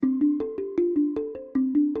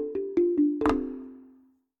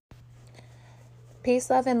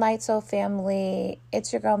Peace, love, and light, soul family.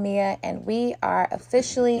 It's your girl Mia, and we are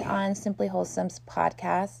officially on Simply Wholesome's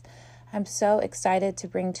podcast. I'm so excited to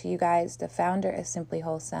bring to you guys the founder of Simply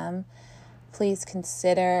Wholesome. Please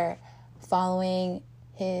consider following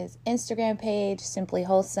his Instagram page, Simply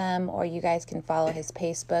Wholesome, or you guys can follow his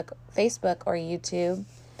Facebook or YouTube.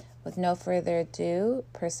 With no further ado,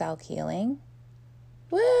 Purcell Keeling.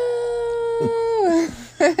 Woo!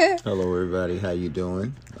 Hello, everybody. How you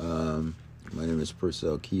doing? My name is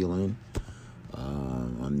Purcell Keeling.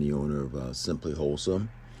 I'm the owner of Simply Wholesome,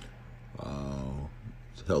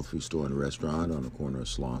 health food store and restaurant on the corner of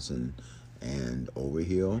Slauson and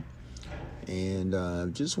Overhill.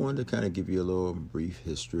 And just wanted to kind of give you a little brief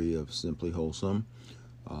history of Simply Wholesome.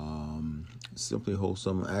 Simply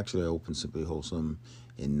Wholesome, actually I opened Simply Wholesome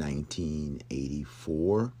in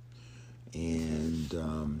 1984.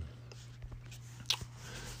 And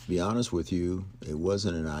be honest with you, it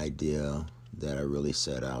wasn't an idea that I really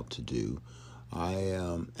set out to do. I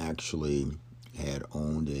actually had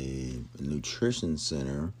owned a nutrition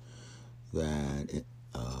center that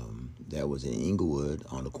was in Inglewood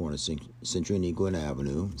on the corner of Century and Inglewood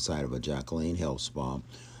Avenue, side of a Jacqueline Health Spa,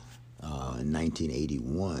 in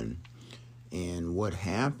 1981. And what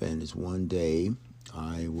happened is one day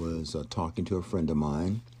I was talking to a friend of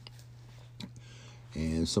mine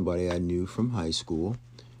and somebody I knew from high school,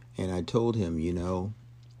 and I told him,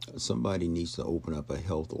 somebody needs to open up a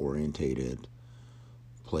health-orientated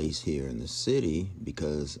place here in the city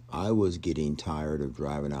because I was getting tired of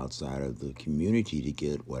driving outside of the community to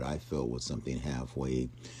get what I felt was something halfway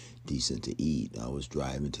decent to eat. I was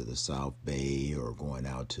driving to the South Bay or going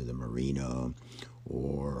out to the marina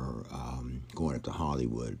or going up to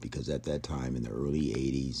Hollywood because at that time in the early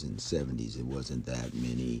 80s and 70s, it wasn't that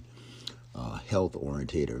many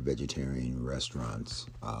health-oriented or vegetarian restaurants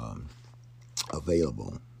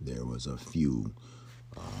available. There was a few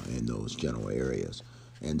in those general areas.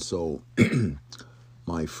 And so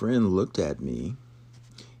my friend looked at me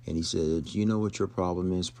and he said, "Do you know what your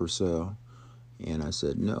problem is, Purcell?" And I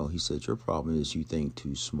said, "No." He said, "Your problem is you think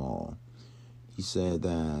too small." He said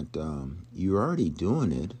that you're already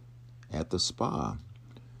doing it at the spa,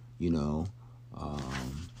 and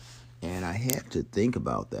I had to think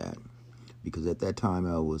about that because at that time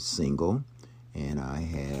I was single and I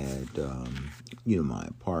had, my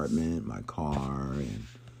apartment, my car, and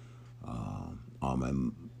all my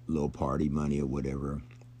little party money or whatever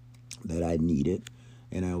that I needed.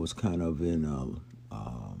 And I was kind of in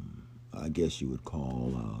I guess you would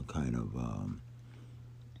call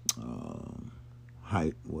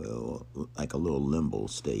like a little limbo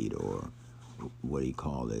state, or what do you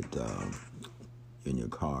call it? In your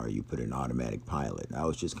car, you put an automatic pilot. I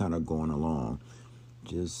was just kind of going along,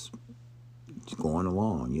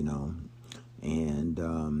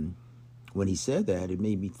 And when he said that, it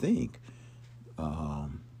made me think,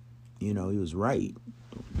 he was right.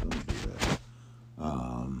 Don't do that.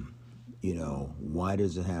 Why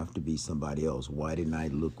does it have to be somebody else? Why didn't I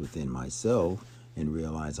look within myself and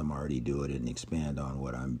realize I'm already doing it and expand on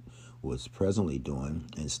what I was presently doing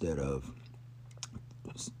instead of,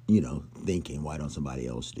 thinking, why don't somebody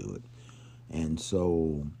else do it? And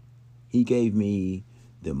so he gave me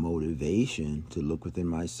the motivation to look within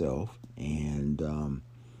myself, and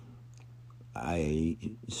I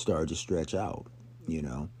started to stretch out,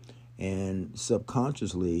 and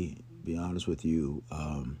subconsciously, be honest with you,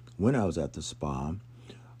 when I was at the spa,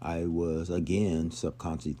 I was, again,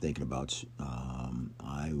 subconsciously thinking about,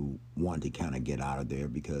 I wanted to kind of get out of there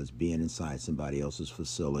because being inside somebody else's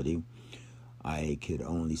facility, I could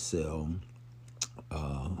only sell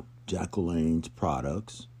Jacqueline's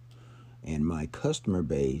products, and my customer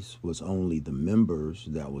base was only the members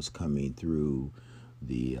that was coming through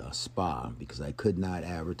the spa because I could not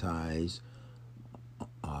advertise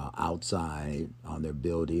outside on their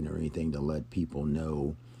building or anything to let people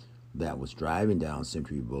know that was driving down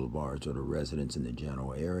Century Boulevard, or the residents in the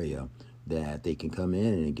general area, that they can come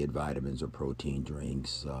in and get vitamins or protein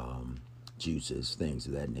drinks, juices, things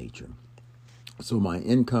of that nature. So my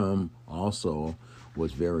income also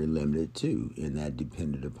was very limited too, and that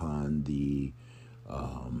depended upon the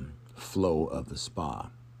flow of the spa.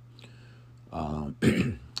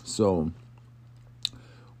 So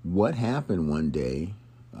what happened one day,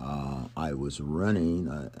 I was running,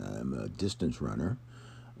 I'm a distance runner,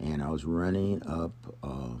 and I was running up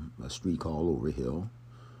a street called Overhill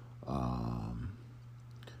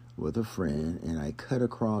with a friend, and I cut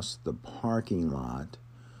across the parking lot,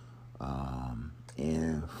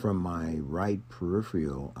 and from my right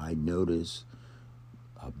peripheral, I noticed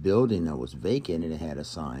a building that was vacant and it had a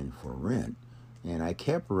sign for rent. And I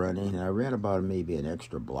kept running, and I ran about maybe an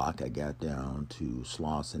extra block. I got down to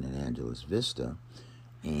Slauson and Angeles Vista,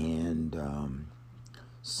 and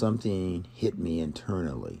something hit me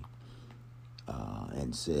internally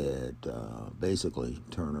and said, basically,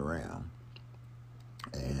 turn around.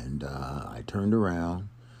 And I turned around,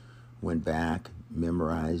 went back,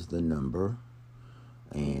 memorized the number,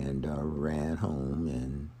 and ran home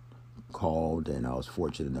and called, and I was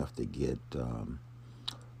fortunate enough to get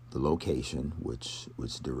the location, which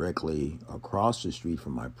was directly across the street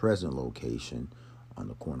from my present location on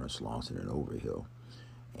the corner of Slauson and Overhill.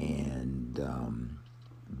 And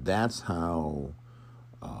that's how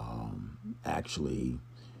actually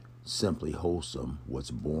Simply Wholesome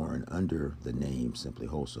was born, under the name Simply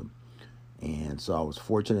Wholesome. And so I was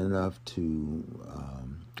fortunate enough to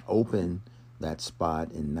open that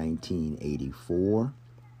spot in 1984.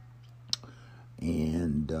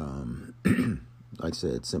 And like I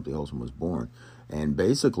said, Simply Wholesome was born. And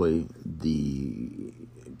basically,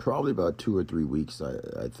 probably about 2 or 3 weeks,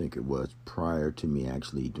 I think it was, prior to me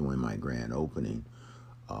actually doing my grand opening,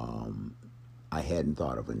 I hadn't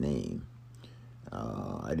thought of a name.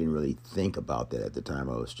 I didn't really think about that at the time.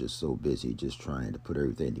 I was just so busy just trying to put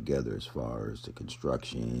everything together as far as the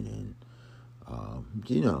construction and,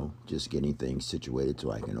 just getting things situated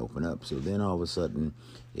so I can open up. So then all of a sudden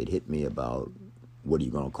it hit me about, what are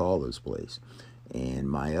you going to call this place? And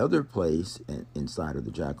my other place inside of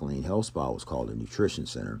the Jacqueline Health Spa was called a Nutrition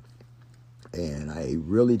Center. And I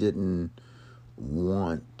really didn't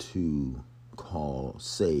want to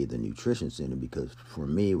say the Nutrition Center, because for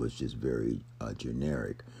me it was just very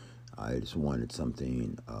generic. I just wanted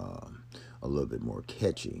something a little bit more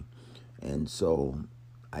catchy. And so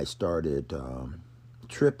I started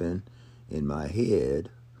tripping in my head.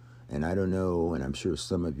 And I don't know, and I'm sure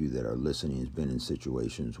some of you that are listening has been in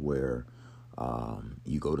situations where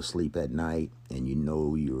you go to sleep at night and you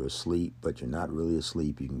know you're asleep, but you're not really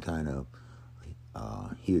asleep. You can kind of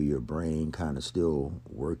hear your brain kind of still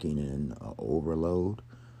working in overload.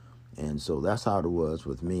 And so that's how it was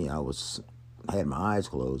with me. I had my eyes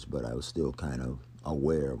closed, but I was still kind of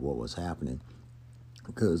aware of what was happening,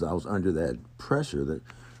 because I was under that pressure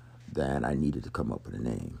that I needed to come up with a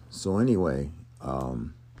name. So anyway,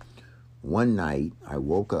 one night I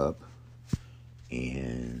woke up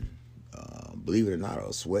and believe it or not, I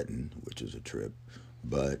was sweating, which is a trip,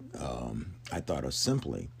 but I thought of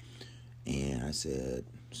Simply. And I said,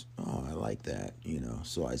 oh, I like that,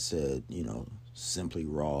 So I said, Simply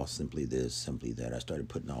Raw, Simply this, Simply that. I started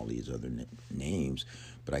putting all these other names,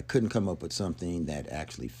 but I couldn't come up with something that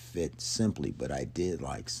actually fit Simply, but I did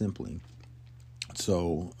like Simply.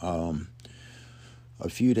 So a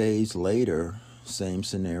few days later, same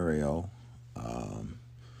scenario,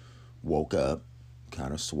 woke up,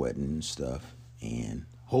 kind of sweating and stuff, and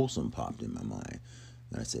Wholesome popped in my mind.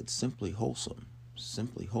 And I said, Simply Wholesome.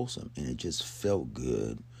 Simply Wholesome, and it just felt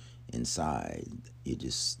good inside. It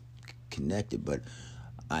just connected. But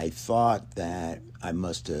I thought that I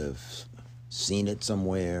must have seen it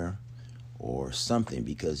somewhere or something,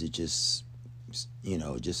 because it just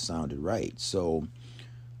sounded right. So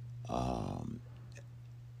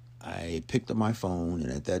I picked up my phone,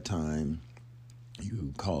 and at that time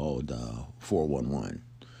you called 411.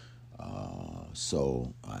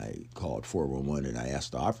 So I called 411 and I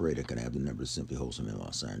asked the operator, can I have the number of Simply Wholesome in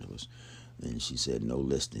Los Angeles? And she said, no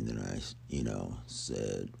listing. Then I,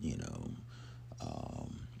 said,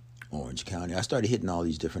 Orange County. I started hitting all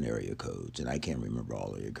these different area codes, and I can't remember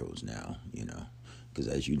all area codes now, because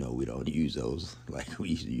as you know, we don't use those like we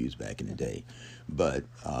used to use back in the day. But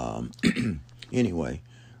anyway,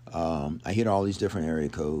 I hit all these different area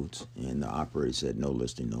codes, and the operator said, no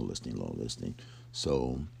listing, no listing, low listing.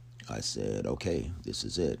 So I said, okay, this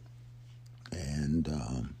is it. And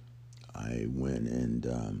I went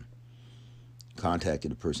and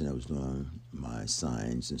contacted the person that was doing my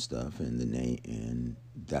signs and stuff, and the name, and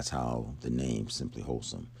that's how the name Simply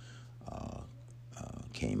Wholesome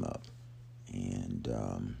came up.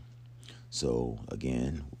 And so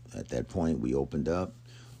again, at that point, we opened up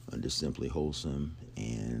under Simply Wholesome.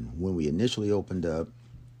 And when we initially opened up,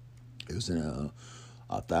 it was in a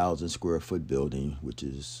 1,000 square foot building, which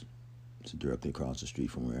is directly across the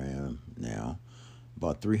street from where I am now.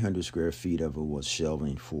 About 300 square feet of it was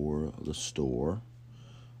shelving for the store.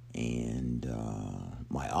 And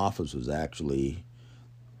my office was actually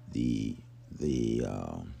the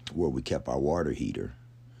where we kept our water heater,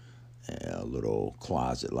 a little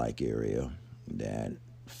closet-like area that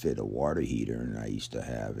fit a water heater. And I used to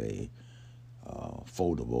have a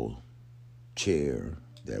foldable chair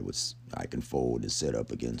that I can fold and set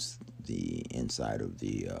up against the inside of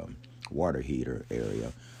the water heater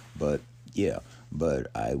area. But Yeah, but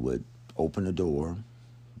I would open the door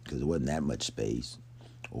because there wasn't that much space.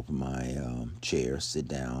 Open my chair, sit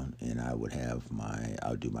down, and I would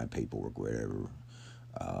I'll do my paperwork, whatever,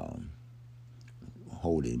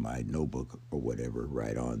 holding my notebook or whatever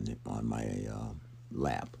right on my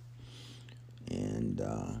lap. And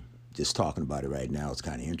just talking about it right now is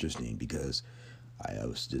kind of interesting because I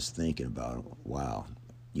was just thinking about, wow,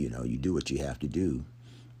 you do what you have to do,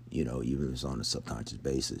 even if it's on a subconscious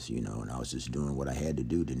basis, and I was just doing what I had to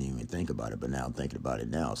do, didn't even think about it. But now thinking about it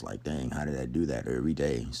now, it's like, dang, how did I do that every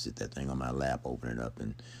day? Sit that thing on my lap, open it up,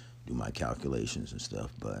 and do my calculations and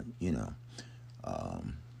stuff. But,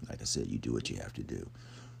 like I said, you do what you have to do.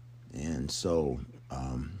 And so,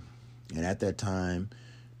 and at that time,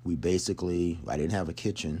 I didn't have a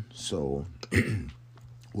kitchen, so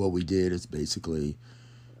what we did is basically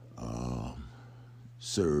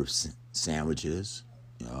serve sandwiches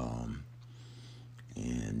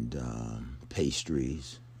and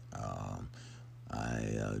pastries.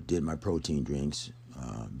 I did my protein drinks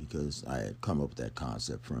because I had come up with that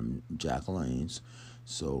concept from Jack LaLanne's.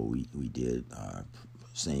 So we did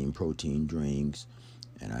same protein drinks,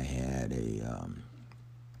 and I had a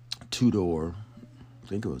two-door, I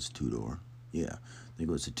think it was two-door, yeah. I think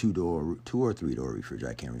it was a two or three-door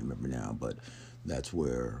refrigerator. I can't remember now, but that's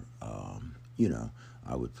where,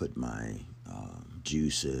 I would put my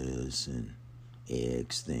juices and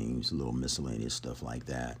eggs, things, little miscellaneous stuff like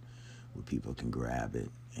that, where people can grab it.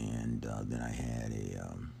 And then I had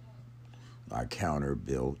our counter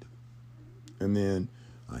built, and then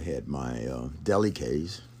I had my deli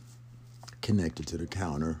case connected to the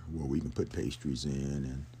counter where we can put pastries in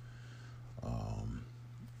and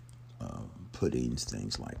puddings,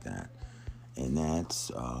 things like that. And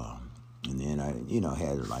that's and then I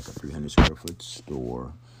had like a 300 square foot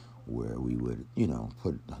store where we would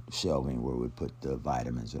put shelving where we would put the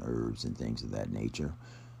vitamins and herbs and things of that nature.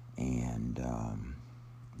 And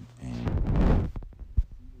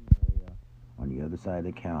on the other side of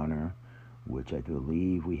the counter, which I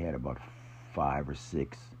believe we had about 5 or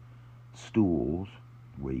 6 stools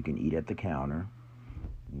where you can eat at the counter.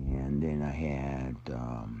 And then I had,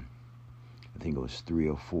 I think it was 3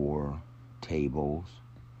 or 4 tables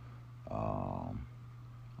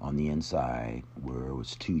on the inside where it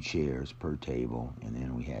was 2 chairs per table. And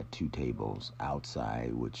then we had 2 tables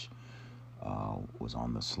outside, which was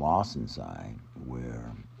on the Slauson side,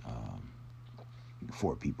 where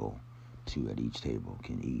 4 people, 2 at each table,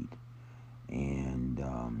 can eat. And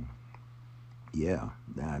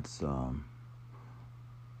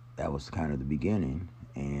that was kind of the beginning,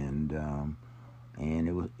 and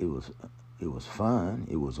it was fun.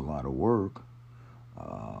 It was a lot of work,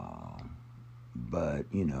 but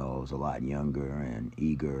I was a lot younger and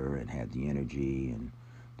eager and had the energy and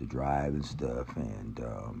the drive and stuff. And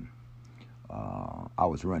I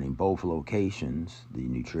was running both locations, the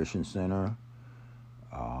nutrition center,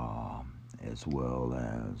 as well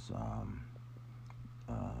as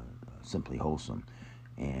Simply Wholesome.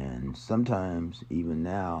 And sometimes, even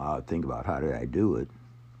now, I'll think about how did I do it,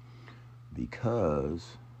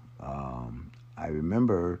 because I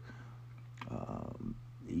remember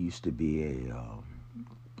it used to be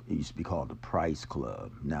called the Price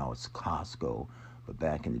Club. Now it's Costco, but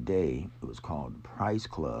back in the day, it was called the Price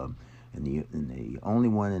Club, and the only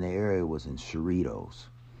one in the area was in Cerritos.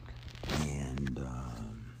 And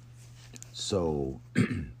so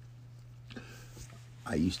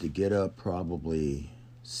I used to get up probably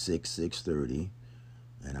 6:30,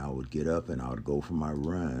 and I would get up and I would go for my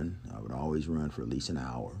run. I would always run for at least an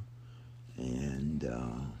hour, and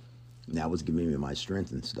that was giving me my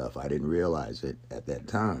strength and stuff. I didn't realize it at that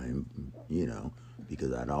time,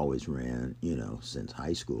 because I'd always ran, since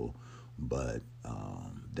high school, but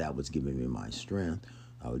that was giving me my strength.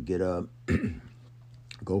 I would get up,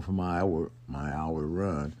 go for my hour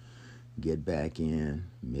run, get back in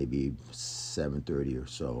maybe 7:30 or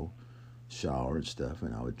so, shower and stuff,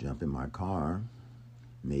 and I would jump in my car.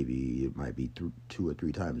 Maybe it might be 2 or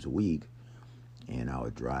 3 times a week, and I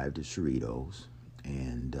would drive to Cerritos.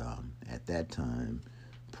 And at that time,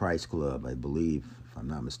 Price Club, I believe, if I'm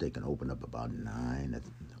not mistaken, opened up about 9,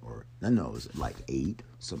 or no, it was like 8,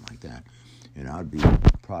 something like that. And I'd be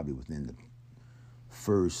probably within the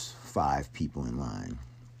first 5 people in line.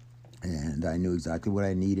 And I knew exactly what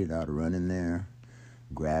I needed. I'd run in there,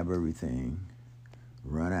 grab everything,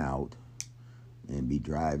 run out, and be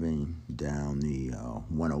driving down the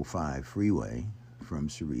 105 freeway from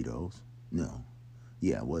Cerritos.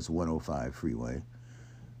 It was 105 freeway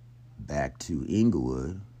back to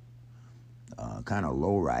Inglewood. Kind of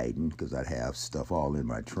low riding because I'd have stuff all in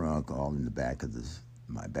my trunk, all in the back of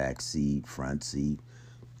my back seat, front seat,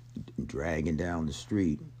 dragging down the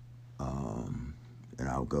street, and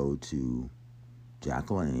I'll go to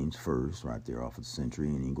Jack Lane's first, right there off of Century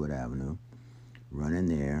and Inglewood Avenue. Run in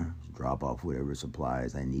there, drop off whatever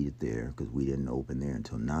supplies I needed there, because we didn't open there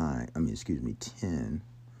until 10.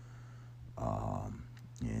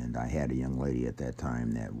 And I had a young lady at that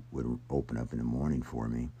time that would open up in the morning for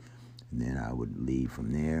me. And then I would leave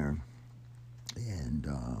from there and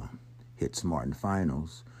hit Smart and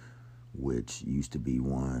Finals, which used to be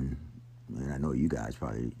one, and I know you guys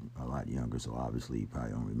probably are a lot younger, so obviously you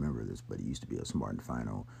probably don't remember this, but it used to be a Smart and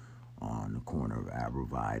Final on the corner of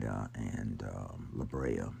Abrevida and La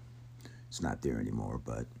Brea. It's not there anymore,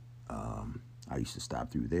 but I used to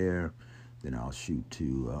stop through there. Then I'll shoot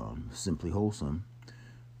to Simply Wholesome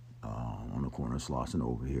on the corner of Slauson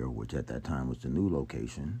over here, which at that time was the new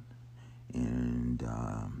location. And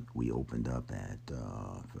we opened up at,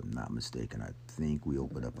 if I'm not mistaken, I think we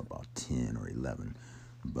opened up about 10 or 11.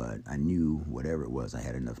 But I knew whatever it was, I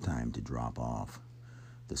had enough time to drop off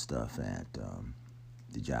the stuff at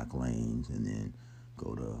the Jack Lane's and then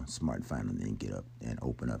go to Smart and Final and then get up and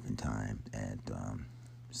open up in time at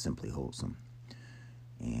Simply Wholesome.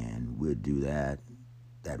 And we'd do that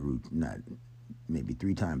route, not maybe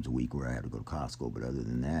 3 times a week where I had to go to Costco, but other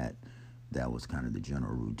than that, that was kind of the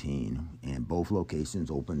general routine. And both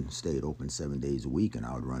locations stayed open 7 days a week, and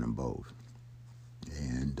I would run them both.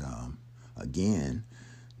 And again,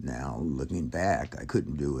 now looking back, I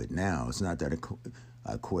couldn't do it now. It's not that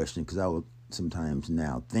a question, because I would sometimes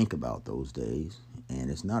now think about those days, and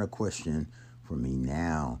it's not a question for me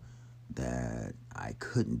now that I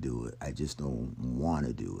couldn't do it. I just don't want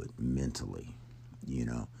to do it mentally, you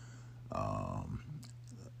know.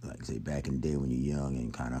 Like I say, back in the day when you're young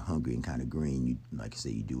and kind of hungry and kind of green, you, like I say,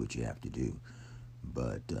 you do what you have to do.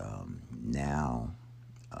 But now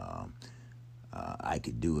I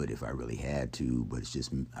could do it if I really had to, but it's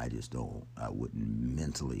just I wouldn't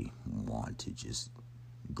mentally want to just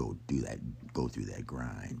go through that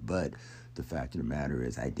grind. But the fact of the matter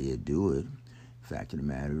is, I did do it. The fact of the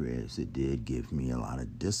matter is, it did give me a lot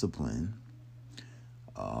of discipline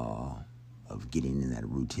of getting in that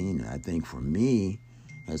routine. And I think for me,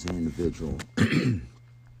 as an individual,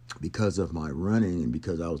 because of my running and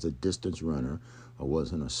because I was a distance runner, I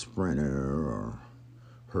wasn't a sprinter or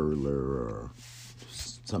hurdler or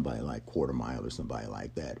somebody like quarter mile or somebody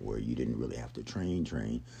like that, where you didn't really have to train.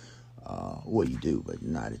 Well, you do, but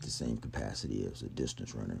not at the same capacity as a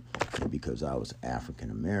distance runner. And because I was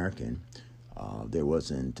African American, at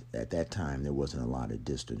that time, there wasn't a lot of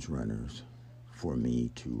distance runners for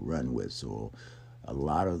me to run with. So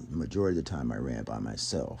majority of the time I ran by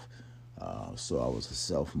myself. So I was a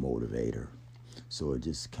self-motivator. So it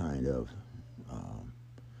just kind of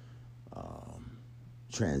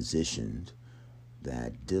transitioned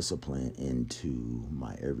that discipline into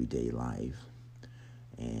my everyday life.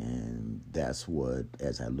 And that's what,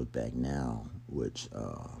 as I look back now, which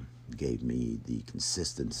gave me the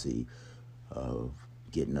consistency of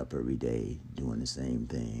getting up every day, doing the same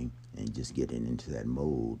thing, and just getting into that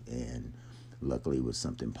mode. And luckily it was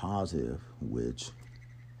something positive, which,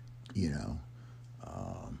 you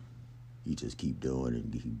just keep doing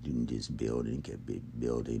and just building, kept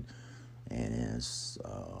building. And as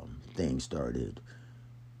things started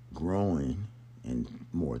growing and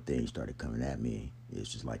more things started coming at me, it's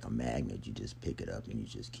just like a magnet. You just pick it up and you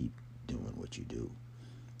just keep doing what you do.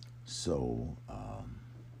 So,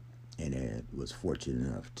 and it was fortunate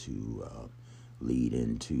enough to lead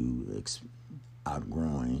into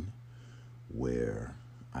outgrowing where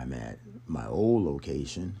I'm at my old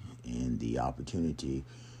location, and the opportunity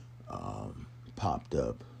popped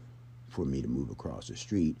up for me to move across the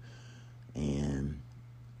street. And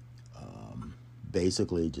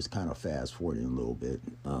basically, just kind of fast forwarding a little bit,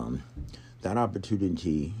 that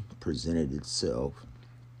opportunity presented itself.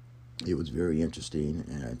 It was very interesting,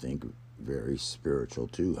 and I think very spiritual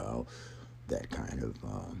too, how that kind of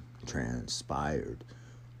transpired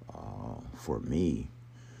for me.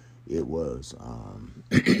 It was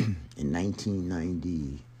in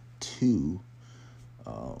 1992.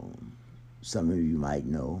 Some of you might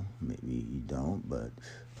know, maybe you don't, but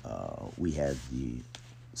we had the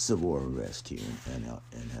civil unrest here in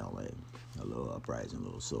LA, a little uprising, a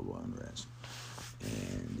little civil unrest.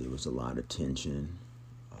 And there was a lot of tension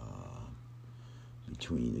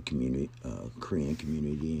between the community, Korean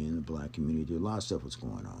community and the black community. A lot of stuff was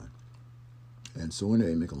going on. And so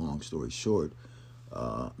anyway, to make a long story short,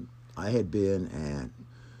 I had been at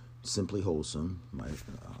Simply Wholesome, my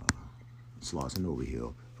Slauson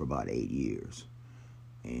Overhill, for about 8 years.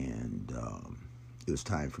 And it was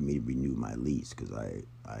time for me to renew my lease, because I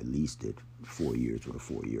leased it 4 years with a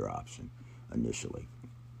 4-year option initially.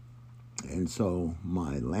 And so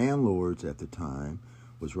my landlords at the time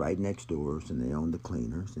was right next door, and they owned the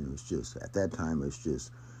cleaners. And it was just, at that time, it was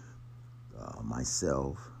just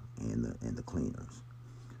myself and the cleaners.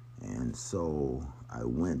 And so I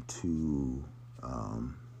went to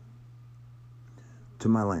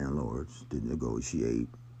my landlords to negotiate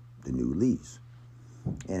the new lease.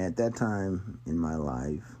 And at that time in my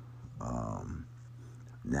life,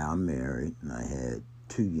 now I'm married, and I had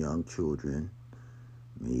 2 young children,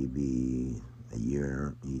 maybe a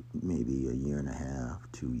year and a half,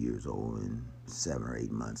 2 years old, and 7 or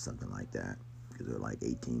 8 months, something like that, because they're like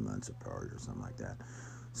 18 months apart or something like that.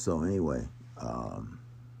 So anyway,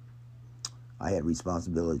 I had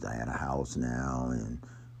responsibilities. I had a house now, and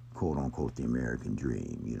quote unquote the American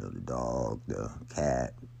dream, the dog, the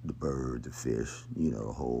cat, the bird, the fish,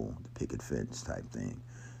 the picket fence type thing.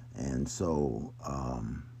 And so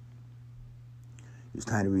it was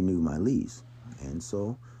time to renew my lease. And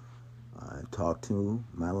so I talked to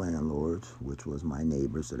my landlords, which was my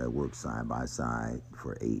neighbors that I worked side by side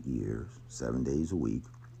for 8 years, 7 days a week,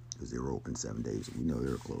 because they were open 7 days. They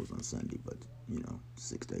were closed on Sunday, but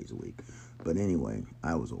 6 days a week. But anyway,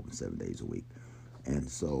 I was open 7 days a week. And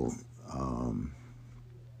so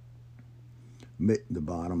the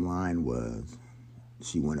bottom line was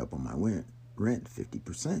she went up on my rent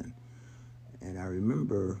 50%. And I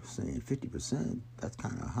remember saying 50%, that's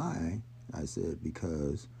kind of high. I said,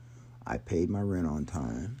 because I paid my rent on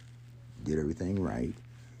time, did everything right.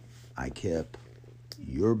 I kept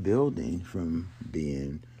your building from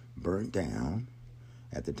being burnt down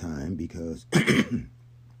at the time because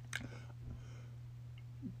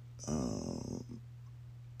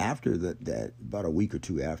after that, about a week or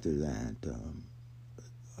two after that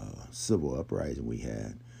civil uprising we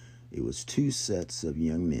had, it was 2 sets of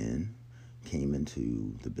young men came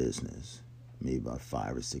into the business, maybe about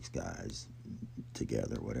 5 or 6 guys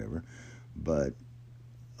together, whatever. But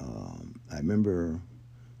I remember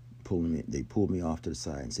they pulled me off to the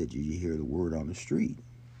side and said, "Did you hear the word on the street?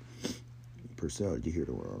 Purcell, did you hear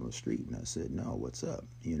the word on the street?" And I said, "No, what's up?"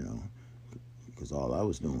 Because all I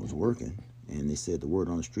was doing was working. And they said the word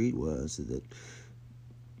on the street was that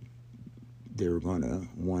they were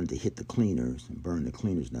wanted to hit the cleaners and burn the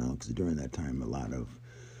cleaners down, because during that time a lot of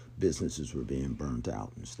businesses were being burnt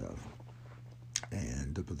out and stuff.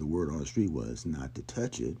 But the word on the street was not to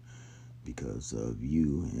touch it because of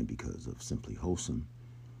you and because of Simply Wholesome.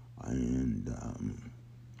 And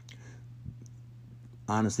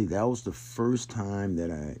honestly, that was the first time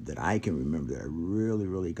that I can remember that I really,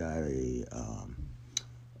 really got an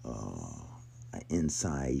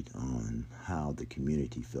insight on how the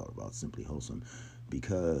community felt about Simply Wholesome,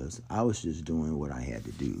 because I was just doing what I had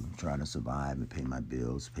to do, trying to survive and pay my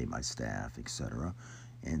bills, pay my staff, etc.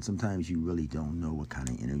 And sometimes you really don't know what kind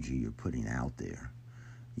of energy you're putting out there,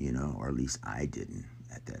 or at least I didn't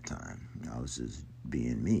at that time. I was just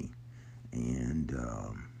being me. And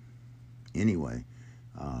anyway,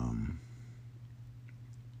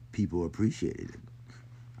 people appreciated it.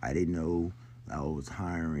 I didn't know I was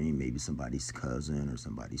hiring maybe somebody's cousin or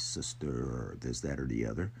somebody's sister or this, that, or the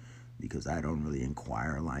other, because I don't really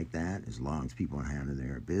inquire like that. As long as people are handling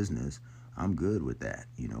their business, I'm good with that.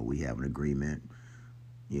 We have an agreement.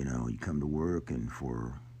 You come to work, and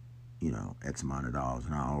for, X amount of dollars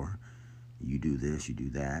an hour, you do this, you do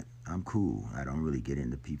that. I'm cool. I don't really get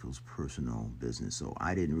into people's personal business. So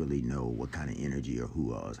I didn't really know what kind of energy or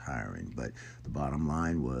who I was hiring. But the bottom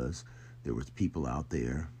line was there was people out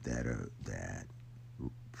there that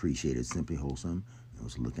appreciated Simply Wholesome and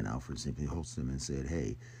was looking out for Simply Wholesome and said,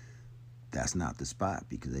 hey, that's not the spot,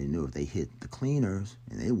 because they knew if they hit the cleaners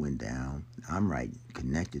and they went down, I'm right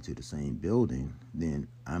connected to the same building, then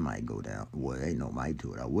I might go down. Well, ain't no might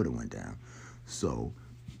to it. I would have went down. So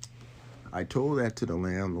I told that to the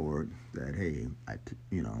landlord that, hey,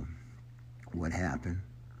 what happened?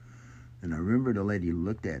 And I remember the lady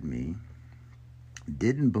looked at me,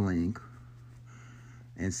 didn't blink,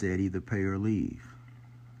 and said either pay or leave.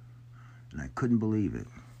 And I couldn't believe it.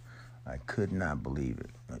 I could not believe it.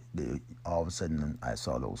 All of a sudden, I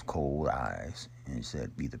saw those cold eyes, and he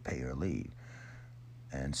said either pay or leave.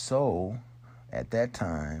 And so, at that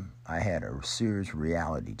time, I had a serious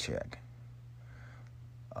reality check.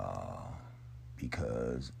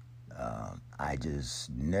 Because I just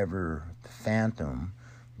never fathomed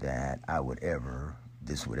that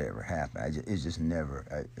this would ever happen. It's just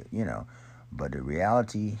never, But the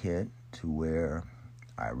reality hit to where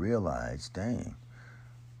I realized, dang,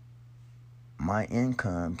 my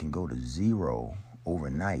income can go to zero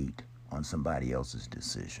overnight on somebody else's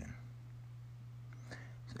decision.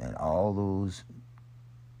 And all those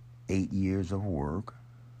 8 years of work,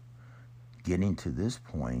 getting to this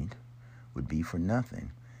point, would be for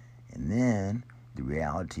nothing. And then the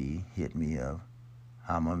reality hit me of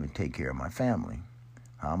how am I going to take care of my family?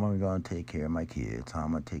 How am I going to take care of my kids? How am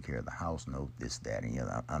I going to take care of the house note, this, that, and the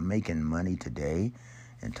other? I'm making money today,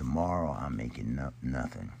 and tomorrow I'm making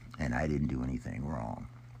nothing. And I didn't do anything wrong.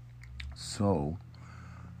 So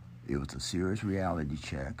it was a serious reality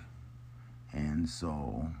check. And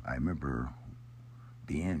so I remember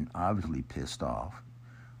being obviously pissed off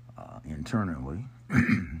internally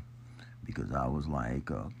because I was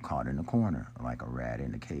like caught in a corner, like a rat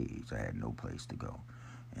in a cage. I had no place to go.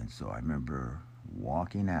 And so I remember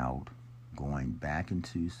walking out, going back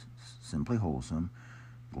into Simply Wholesome,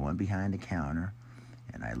 going behind the counter,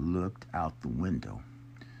 and I looked out the window.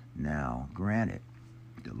 Now, granted,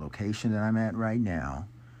 the location that I'm at right now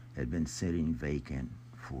had been sitting vacant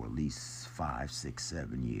for at least 5, 6,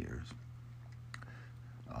 7 years.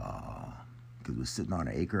 Because it was sitting on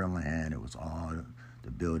an acre of land. It was all,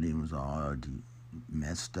 the building was all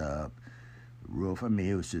messed up. The roof,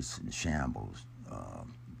 it was just in shambles.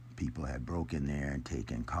 People had broken there and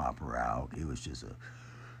taken copper out. It was just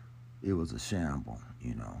it was a shamble,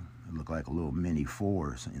 It looked like a little mini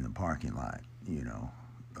forest in the parking lot,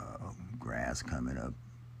 grass coming up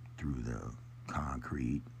through the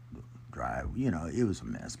concrete, drive, it was a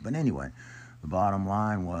mess. But anyway, the bottom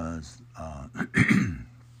line was,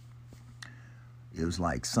 it was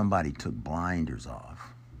like somebody took blinders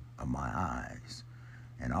off of my eyes,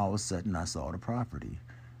 and all of a sudden I saw the property.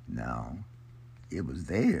 Now, it was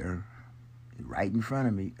there, right in front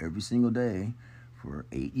of me every single day for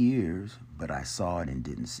 8 years, but I saw it and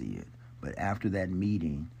didn't see it. But after that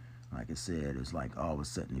meeting, like I said, it's like all of a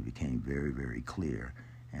sudden it became very, very clear.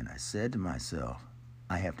 And I said to myself,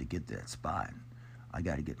 I have to get that spot. I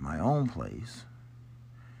got to get my own place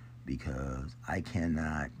because I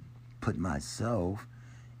cannot put myself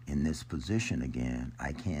in this position again.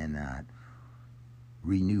 I cannot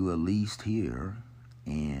renew a lease here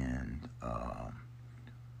and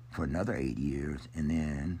for another 8 years, and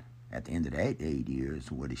then at the end of that 8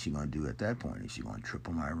 years, what is she going to do at that point? Is she going to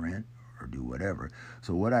triple my rent or do whatever?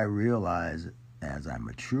 So what I realized as I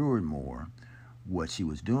matured more, what she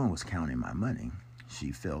was doing was counting my money.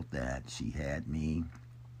 She felt that she had me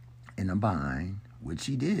in a bind, which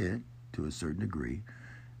she did to a certain degree,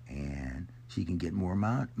 and she can get more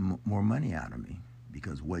money out of me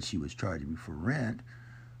because what she was charging me for rent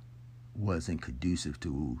wasn't conducive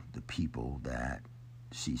to the people that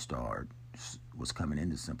she was coming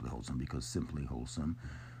into Simply Wholesome, because Simply Wholesome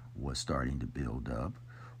was starting to build up.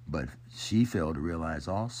 But she failed to realize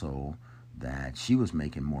also that she was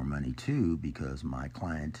making more money too, because my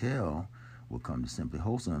clientele would come to Simply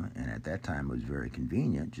Wholesome, and at that time it was very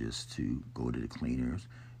convenient just to go to the cleaners,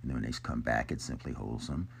 and then when they come back at Simply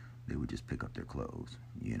Wholesome, they would just pick up their clothes,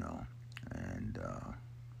 and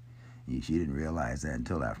she didn't realize that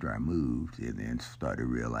until after I moved, and then started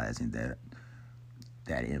realizing that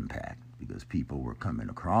impact, because people were coming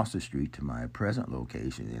across the street to my present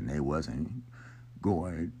location, and they wasn't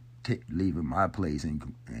leaving my place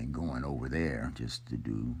and going over there just to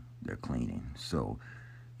do their cleaning. So,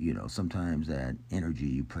 sometimes that energy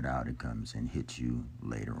you put out, it comes and hits you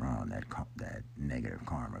later on, that negative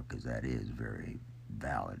karma, because that is very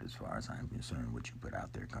valid as far as I'm concerned. What you put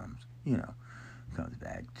out there comes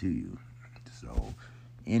back to you. So,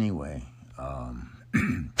 anyway,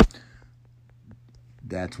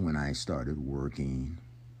 that's when I started working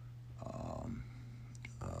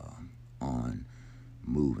on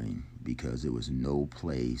moving, because there was no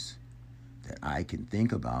place that I can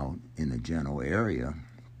think about in the general area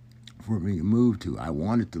for me to move to. I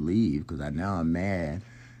wanted to leave because now I'm mad,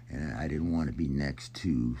 and I didn't want to be next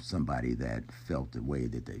to somebody that felt the way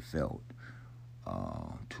that they felt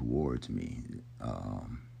towards me.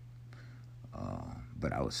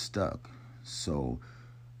 But I was stuck. So,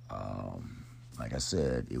 like I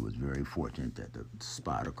said, it was very fortunate that the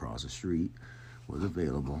spot across the street was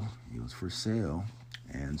available. It was for sale.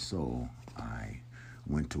 And so I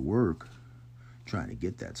went to work trying to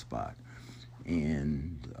get that spot.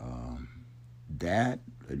 And that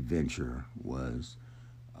adventure was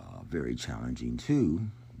very challenging too,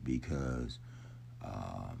 because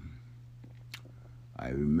I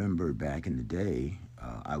remember back in the day,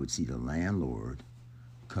 I would see the landlord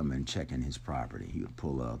come and check in his property. He would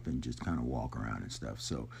pull up and just kind of walk around and stuff.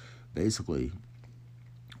 So basically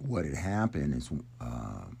what had happened is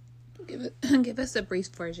give us a brief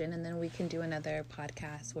version, and then we can do another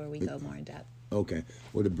podcast where we go more in depth. Okay.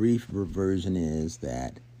 Well, the brief version is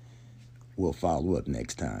that we'll follow up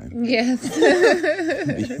next time. Yes.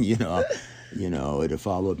 It'll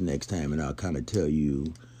follow up next time, and I'll kind of tell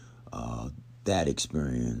you that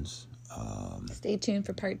experience Stay tuned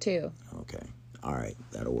for part 2. Okay. All right.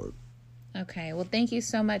 That'll work. Okay. Well, thank you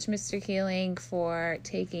so much, Mr. Keeling, for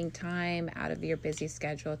taking time out of your busy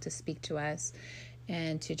schedule to speak to us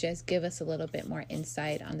and to just give us a little bit more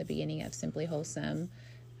insight on the beginning of Simply Wholesome.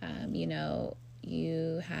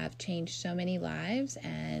 You have changed so many lives,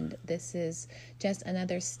 and this is just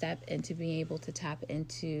another step into being able to tap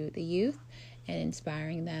into the youth and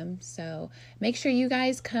inspiring them. So make sure you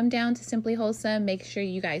guys come down to Simply Wholesome. Make sure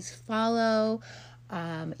you guys follow,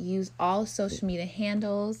 use all social media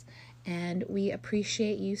handles, and we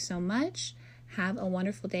appreciate you so much. Have a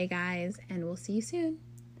wonderful day, guys, and we'll see you soon.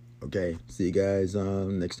 Okay. See you guys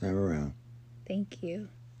next time around. Thank you.